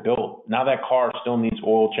have it built. Now that car still needs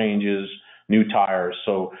oil changes, new tires.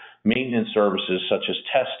 So maintenance services such as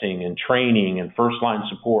testing and training and first line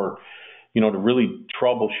support, to really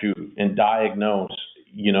troubleshoot and diagnose,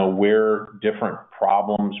 where different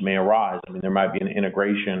problems may arise. I mean, there might be an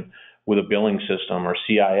integration with a billing system or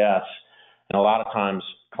CIS, and a lot of times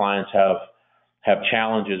clients have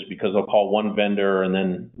challenges because they'll call one vendor and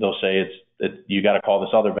then they'll say you got to call this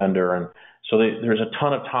other vendor, and so there's a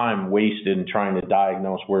ton of time wasted in trying to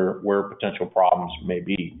diagnose where potential problems may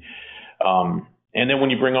be. And then when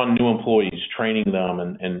you bring on new employees, training them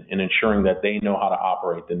and ensuring that they know how to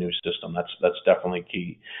operate the new system, that's definitely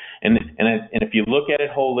key. And if you look at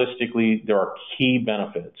it holistically, there are key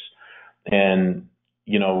benefits. And,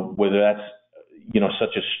 whether that's,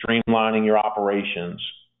 such as streamlining your operations,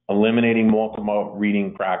 eliminating multiple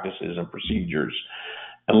reading practices and procedures,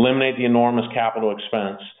 eliminate the enormous capital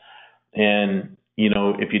expense, and,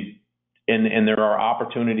 and there are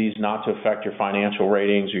opportunities not to affect your financial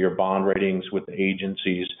ratings or your bond ratings with the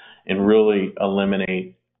agencies, and really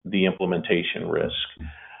eliminate the implementation risk.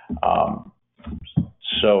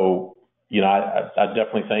 So, I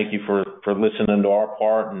definitely thank you for listening to our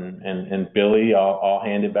part, and Billy, I'll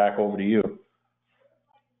hand it back over to you.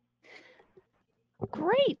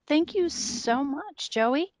 Great. Thank you so much,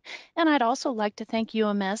 Joey. And I'd also like to thank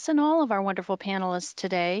UMS and all of our wonderful panelists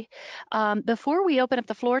today. Before we open up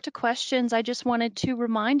the floor to questions, I just wanted to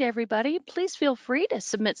remind everybody, please feel free to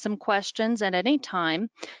submit some questions at any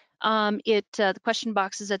time. The question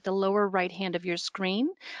box is at the lower right hand of your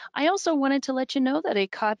screen. I also wanted to let you know that a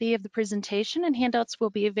copy of the presentation and handouts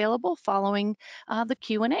will be available following the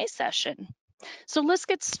Q&A session. So let's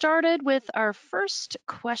get started with our first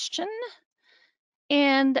question.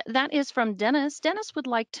 And that is from Dennis. Dennis would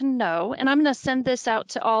like to know, and I'm going to send this out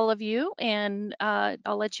to all of you, and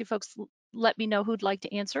I'll let you folks let me know who'd like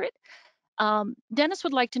to answer it. Dennis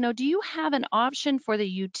would like to know, do you have an option for the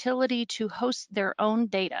utility to host their own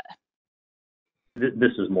data?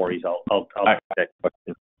 This is Maurice. I'll take that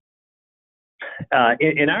question.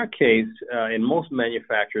 In our case, in most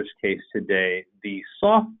manufacturers' case today, the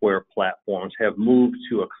software platforms have moved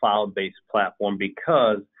to a cloud-based platform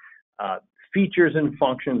because features and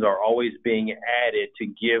functions are always being added to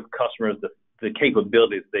give customers the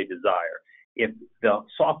capabilities they desire. If the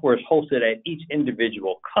software is hosted at each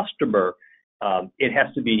individual customer, you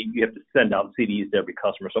have to send out CDs to every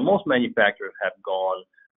customer. So most manufacturers have gone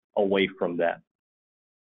away from that.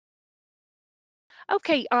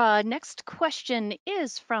 Okay, next question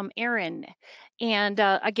is from Aaron. And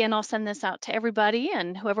again, I'll send this out to everybody,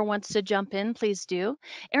 and whoever wants to jump in, please do.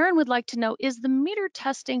 Aaron would like to know, is the meter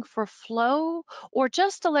testing for flow or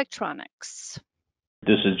just electronics?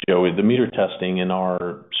 This is Joey. The meter testing in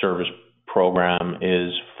our service program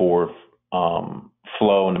is for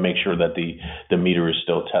flow and to make sure that the meter is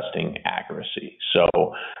still testing accuracy. So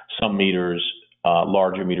some meters,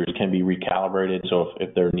 larger meters, can be recalibrated. So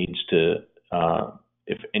if there needs to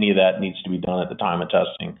if any of that needs to be done at the time of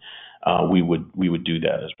testing, we would do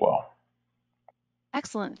that as well.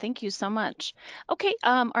 Excellent. Thank you so much. Okay,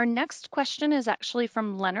 our next question is actually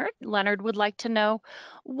from Leonard. Leonard would like to know,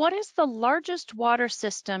 what is the largest water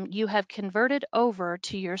system you have converted over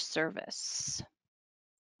to your service?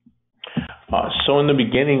 So in the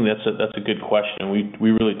beginning, that's a good question.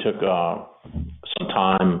 We really took some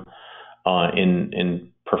time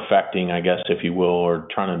in perfecting, I guess, if you will, or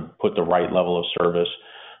trying to put the right level of service.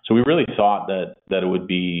 So we really thought that it would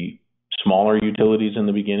be smaller utilities in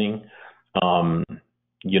the beginning, and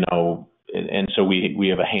so we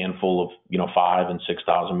have a handful of 5,000 and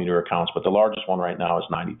 6,000 meter accounts, but the largest one right now is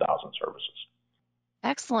 90,000 services.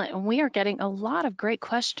 Excellent. And we are getting a lot of great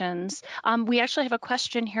questions. We actually have a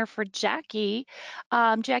question here for Jackie.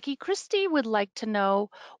 Jackie, Christy would like to know,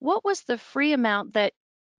 what was the fee amount that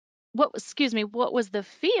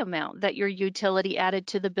your utility added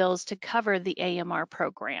to the bills to cover the AMR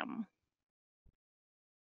program?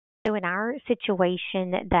 So in our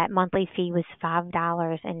situation, that monthly fee was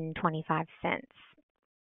 $5.25.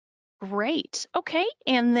 Great. Okay.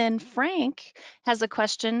 And then Frank has a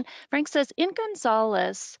question. Frank says, in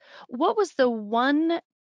Gonzales, what was the one-time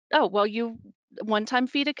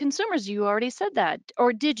fee to consumers? You already said that.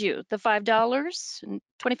 Or did you? The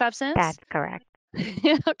 $5.25? That's correct.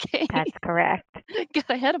 Okay. That's correct. Got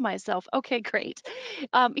ahead of myself. Okay, great.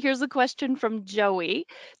 Here's a question from Joey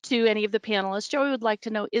to any of the panelists. Joey would like to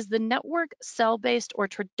know, is the network cell-based or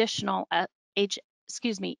traditional AMI?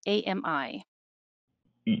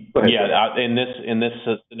 Yeah, in this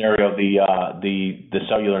scenario, the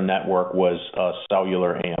cellular network was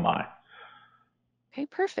cellular AMI. Okay,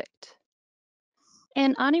 perfect.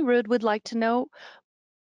 And Anirudh would like to know,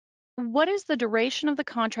 what is the duration of the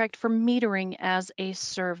contract for metering as a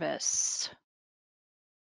service?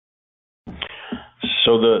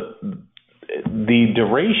 So the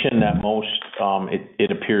duration that most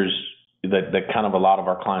it appears that kind of a lot of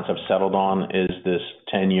our clients have settled on is this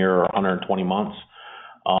 10-year or 120 months.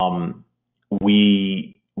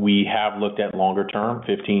 We have looked at longer term,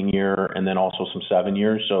 15-year, and then also some 7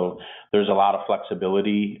 years. So there's a lot of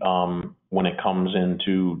flexibility when it comes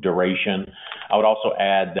into duration. I would also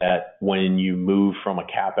add that when you move from a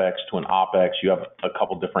CapEx to an OpEx, you have a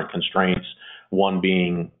couple different constraints. One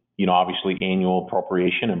being, obviously annual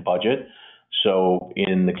appropriation and budget. So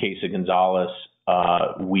in the case of Gonzales,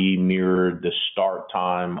 we mirrored the start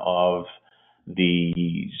time of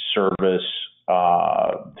the service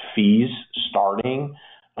fees starting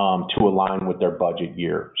to align with their budget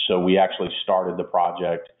year. So we actually started the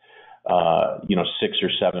project, 6 or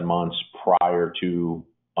 7 months prior to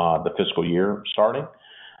the fiscal year starting.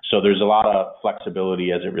 So there's a lot of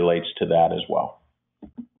flexibility as it relates to that as well.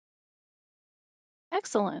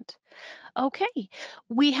 Excellent. Okay,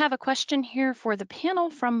 we have a question here for the panel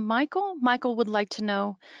from Michael. Michael would like to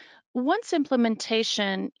know, once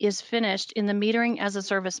implementation is finished in the metering as a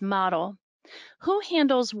service model, who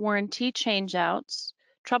handles warranty changeouts,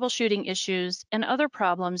 troubleshooting issues, and other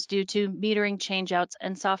problems due to metering changeouts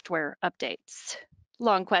and software updates?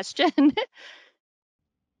 Long question.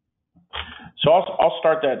 So I'll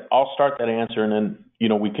start that answer, and then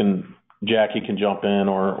Jackie can jump in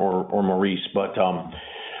or Maurice. But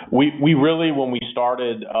we really, when we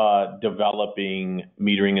started developing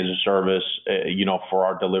metering as a service, for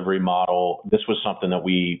our delivery model, this was something that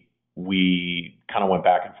we kind of went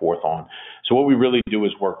back and forth on. So what we really do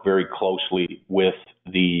is work very closely with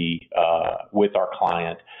our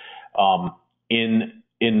client.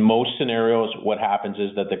 In most scenarios, what happens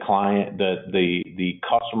is that the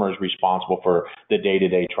customer is responsible for the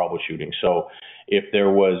day-to-day troubleshooting. So if there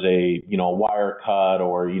was a wire cut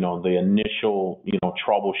or the initial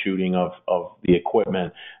troubleshooting of the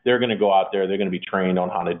equipment, they're going to go out there. They're going to be trained on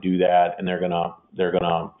how to do that, and they're going to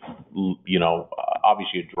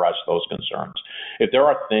obviously address those concerns. If there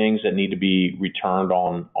are things that need to be returned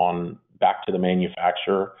on back to the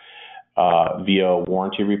manufacturer via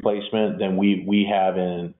warranty replacement, then we have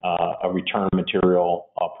a return material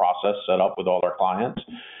process set up with all our clients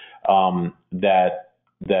that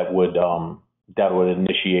would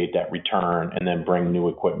initiate that return and then bring new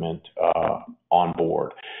equipment on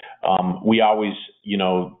board. We always,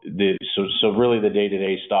 so really the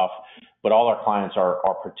day-to-day stuff, but all our clients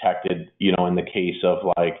are protected, in the case of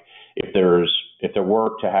if there were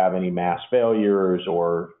to have any mass failures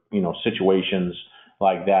or situations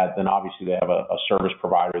like that, then obviously they have a service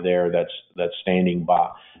provider there that's standing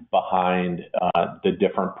behind the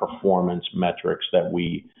different performance metrics that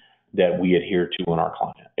we adhere to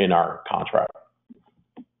in our contract.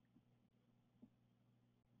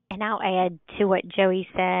 And I'll add to what Joey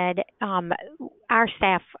said.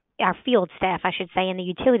 Our field staff, I should say, in the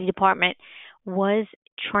utility department was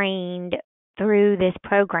trained through this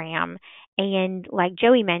program. And like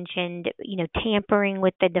Joey mentioned, tampering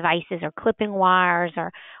with the devices or clipping wires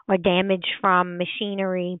or damage from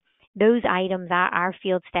machinery, those items our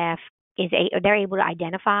field staff they're able to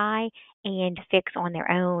identify and fix on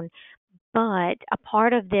their own. But a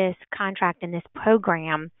part of this contract and this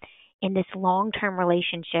program in this long-term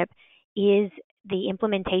relationship is the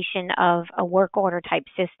implementation of a work order type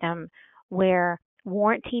system where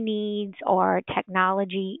warranty needs or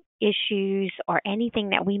technology issues or anything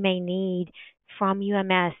that we may need from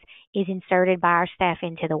UMS is inserted by our staff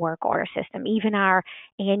into the work order system. Even our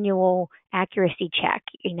annual accuracy check,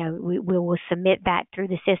 we will submit that through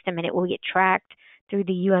the system, and it will get tracked through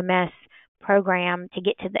the UMS program to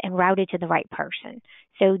get to and routed to the right person.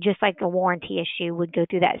 So just like a warranty issue would go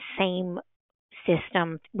through that same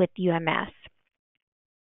system with UMS.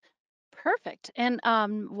 Perfect. And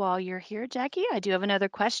while you're here, Jackie, I do have another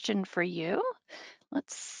question for you.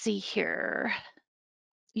 Let's see here.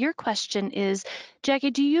 Your question is,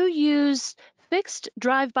 Jackie, do you use fixed,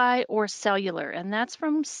 drive-by, or cellular? And that's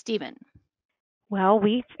from Stephen. Well,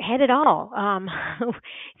 we've had it all.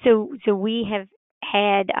 So we have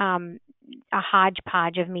had a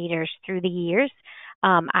hodgepodge of meters through the years.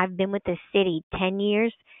 I've been with the city 10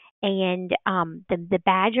 years, and the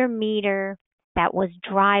Badger meter that was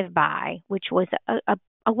drive-by, which was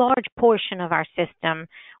a large portion of our system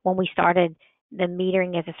when we started the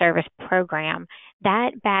metering as a service program,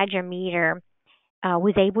 that Badger meter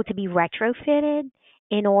was able to be retrofitted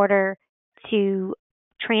in order to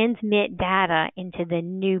transmit data into the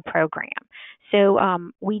new program. So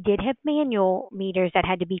we did have manual meters that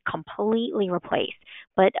had to be completely replaced,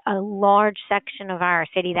 but a large section of our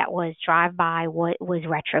city that was drive-by was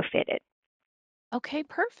retrofitted. Okay,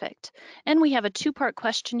 perfect. And we have a two-part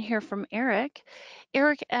question here from Eric.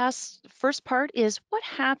 Eric asks, first part is, what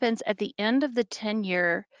happens at the end of the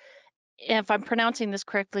 10-year, if I'm pronouncing this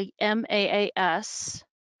correctly, MAAS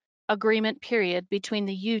agreement period between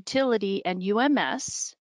the utility and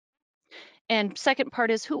UMS? And second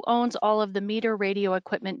part is, who owns all of the meter radio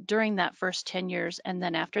equipment during that first 10 years and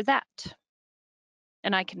then after that?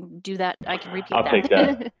 And I can do that. I can repeat I'll take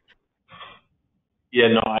that. that. Yeah,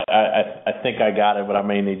 no, I think I got it, but I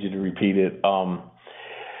may need you to repeat it.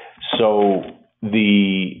 So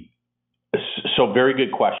very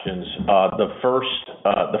good questions. The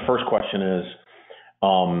first question is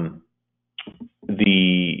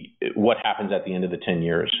what happens at the end of the 10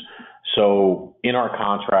 years. So in our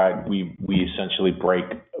contract, we essentially break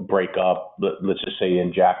up. Let's just say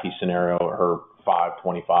in Jackie's scenario, her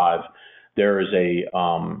 525, there's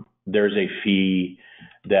a fee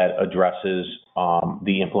that addresses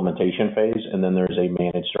the implementation phase, and then there's a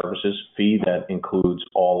managed services fee that includes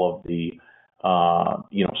all of the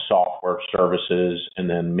software services and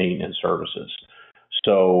then maintenance services.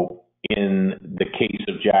 So in the case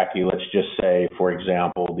of Jackie, let's just say, for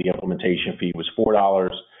example, the implementation fee was $4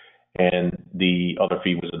 and the other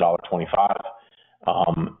fee was $1.25.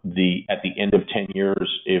 At the end of 10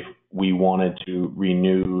 years, if we wanted to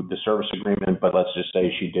renew the service agreement, but let's just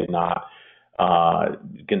say she did not,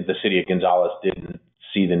 the City of Gonzales didn't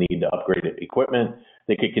see the need to upgrade equipment,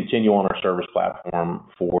 they could continue on our service platform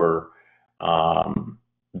for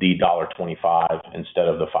the $1.25 instead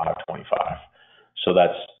of the $5.25. So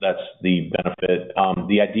that's the benefit.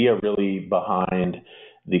 The idea really behind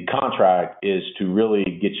the contract is to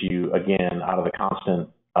really get you again out of the constant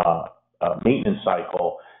maintenance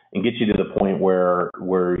cycle and get you to the point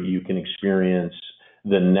where you can experience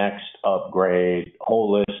the next upgrade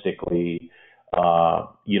holistically,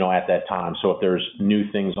 at that time. So if there's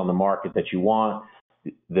new things on the market that you want,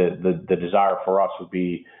 the desire for us would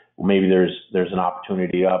be maybe there's an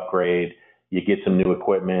opportunity to upgrade. You get some new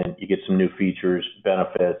equipment, you get some new features,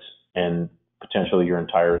 benefits, and potentially your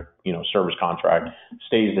entire service contract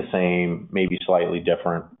stays the same, maybe slightly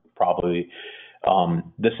different, probably.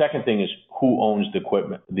 The second thing is who owns the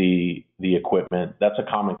equipment. The equipment, that's a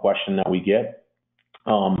common question that we get.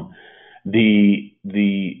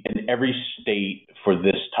 In every state for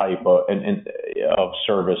this type of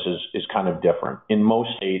service is kind of different. In most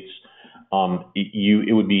states,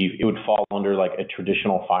 it would fall under like a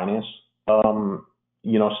traditional finance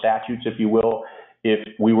statutes, if you will. If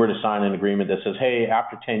we were to sign an agreement that says, hey,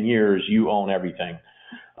 after 10 years, you own everything.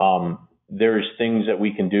 There's things that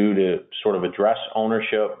we can do to sort of address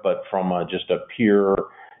ownership, but from just a pure,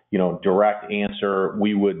 direct answer,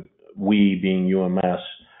 we being UMS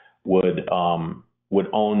would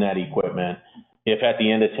own that equipment. If at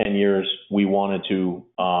the end of 10 years we wanted to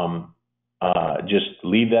just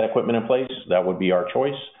leave that equipment in place, that would be our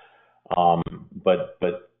choice. But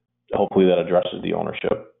hopefully that addresses the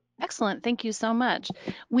ownership. Excellent. Thank you so much.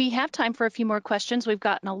 We have time for a few more questions. We've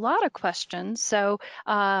gotten a lot of questions. So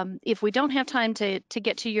if we don't have time to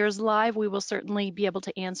get to yours live, we will certainly be able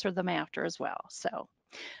to answer them after as well. So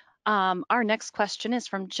our next question is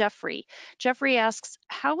from Jeffrey. Jeffrey asks,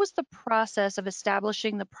 how was the process of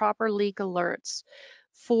establishing the proper leak alerts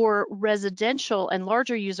for residential and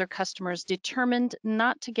larger user customers determined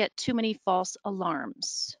not to get too many false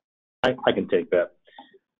alarms? I can take that.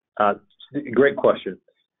 Great question.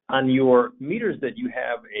 On your meters that you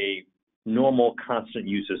have a normal constant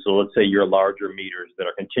usage, so let's say your larger meters that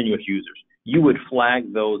are continuous users, you would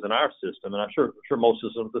flag those in our system, and I'm sure most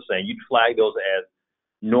systems are the same. You'd flag those as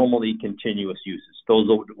normally continuous uses. Those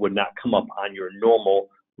would not come up on your normal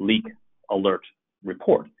leak alert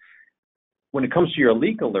report. When it comes to your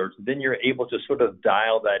leak alerts, then you're able to sort of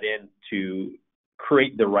dial that in to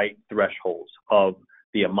create the right thresholds of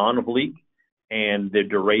the amount of leak and the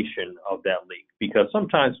duration of that leak. Because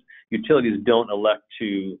sometimes utilities don't elect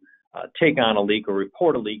to take on a leak or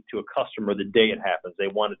report a leak to a customer the day it happens. They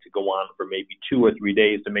want it to go on for maybe 2 or 3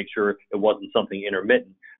 days to make sure it wasn't something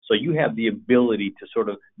intermittent. So you have the ability to sort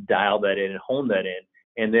of dial that in and hone that in.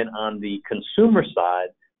 And then on the consumer side,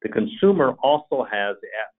 the consumer also has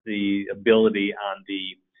the ability on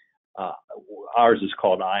the, ours is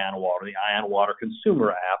called Ion Water, the Ion Water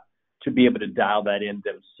consumer app, to be able to dial that in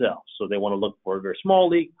themselves. So they want to look for a very small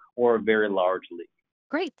leak or a very large leak.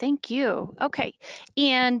 Great, thank you. Okay,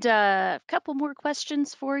 and a couple more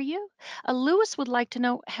questions for you. Lewis would like to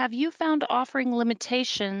know, have you found offering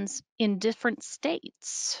limitations in different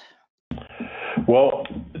states? Well,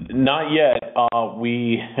 not yet.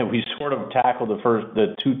 We sort of tackled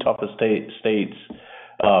the two toughest states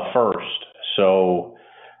first. So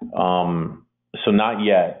not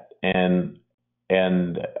yet. And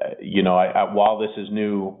And while this is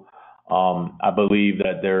new, I believe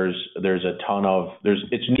that there's a ton of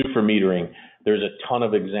it's new for metering. There's a ton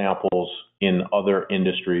of examples in other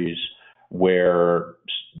industries where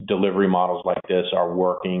delivery models like this are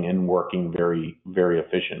working and working very, very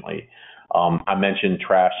efficiently. I mentioned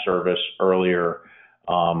trash service earlier,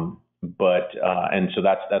 and so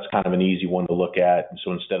that's kind of an easy one to look at.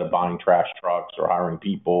 So instead of buying trash trucks or hiring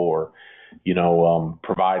people or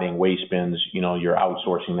providing waste bins, you're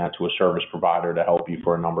outsourcing that to a service provider to help you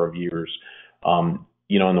for a number of years.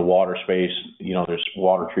 In the water space, there's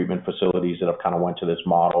water treatment facilities that have kind of went to this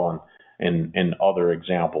model and other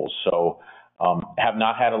examples. So have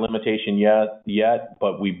not had a limitation yet,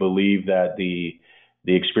 but we believe that the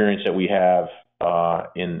experience that we have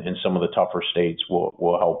in some of the tougher states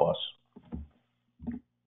will help us.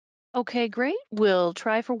 Okay, great. We'll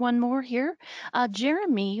try for one more here.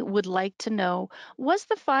 Jeremy would like to know, was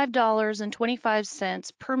the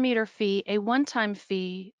 $5.25 per meter fee a one-time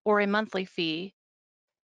fee or a monthly fee?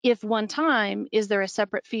 If one time, is there a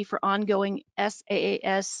separate fee for ongoing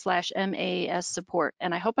SaaS/MAAS support?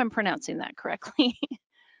 And I hope I'm pronouncing that correctly.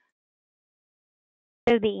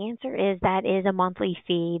 So the answer is that is a monthly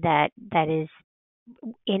fee that is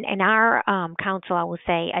in our council, I will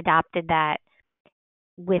say, adopted that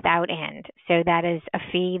without end. So that is a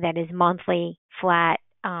fee that is monthly, flat,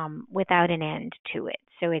 without an end to it.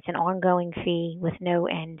 So it's an ongoing fee with no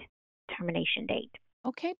end termination date.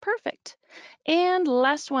 Okay, perfect. And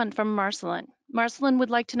last one from Marcelin. Marcelin would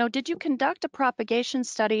like to know, did you conduct a propagation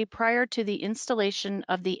study prior to the installation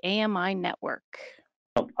of the AMI network?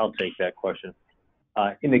 I'll take that question.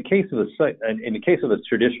 In the case of a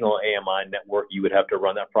traditional AMI network, you would have to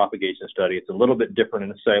run that propagation study. It's a little bit different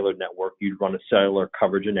in a cellular network. You'd run a cellular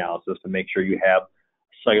coverage analysis to make sure you have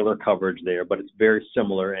cellular coverage there, but it's very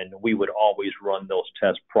similar, and we would always run those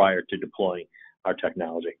tests prior to deploying our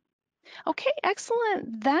technology. Okay,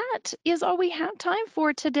 excellent. That is all we have time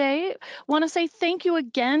for today. Want to say thank you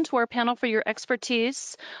again to our panel for your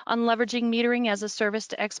expertise on leveraging metering as a service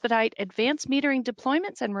to expedite advanced metering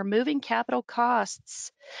deployments and removing capital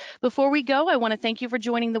costs. Before we go, I want to thank you for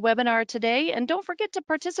joining the webinar today, and don't forget to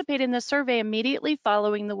participate in the survey immediately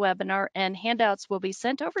following the webinar, and handouts will be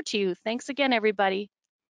sent over to you. Thanks again, everybody.